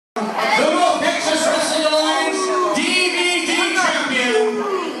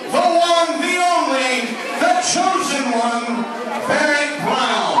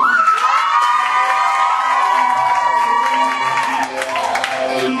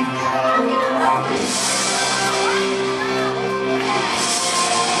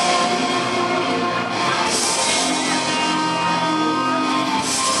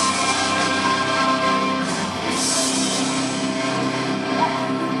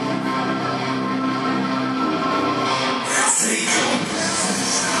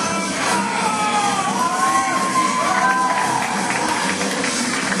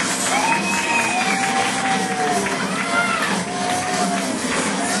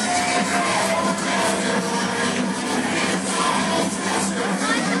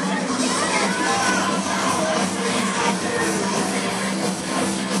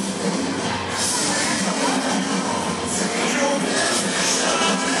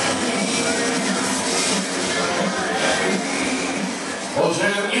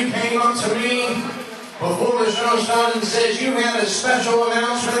to me before the show started and said you had a special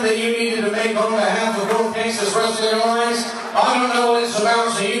announcement that you needed to make on behalf of North Texas Wrestling Alliance. I don't know what it's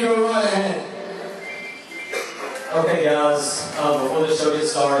about, so you go right ahead. Okay, guys, before the show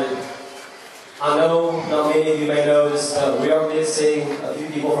gets started, I know not many of you may know this, but we are missing a few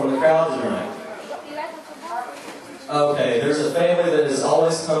people from the crowd tonight. Okay, there's a family that has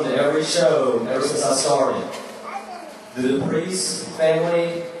always come to every show ever since I started. The Depriest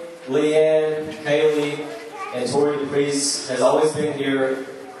family, Leanne, Kaylee, and Tori Depriest has always been here,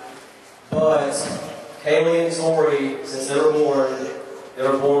 but Kaylee and Tori, since they were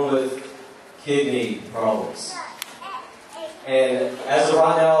born with kidney problems. And as of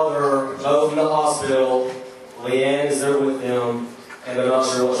right now, they're both in the hospital. Leanne is there with them, and they're not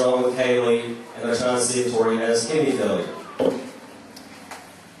sure what's wrong with Kaylee, and they're trying to see if Tori has kidney failure.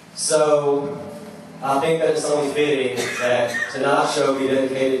 So, I think that it's only fitting that tonight's show be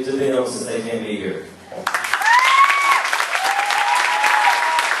dedicated to them since they can't be here.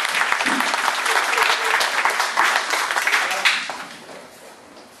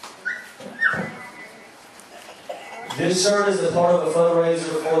 This shirt is a part of a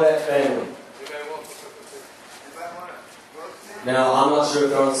fundraiser for that family. Now, I'm not sure if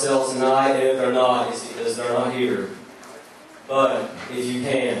they're on sale tonight, and if they're not, it's because they're not here. But if you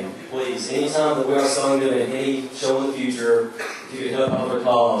can, please, anytime that we are selling them in any show in the future, if you could help out their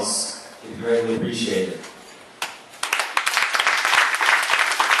cause, it'd be greatly appreciated.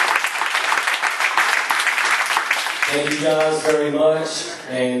 Thank you guys very much,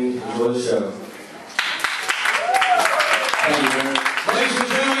 and enjoy the show. Thank you, Ladies and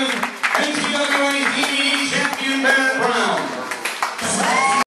gentlemen, NTWA TV champion Barrett Brown.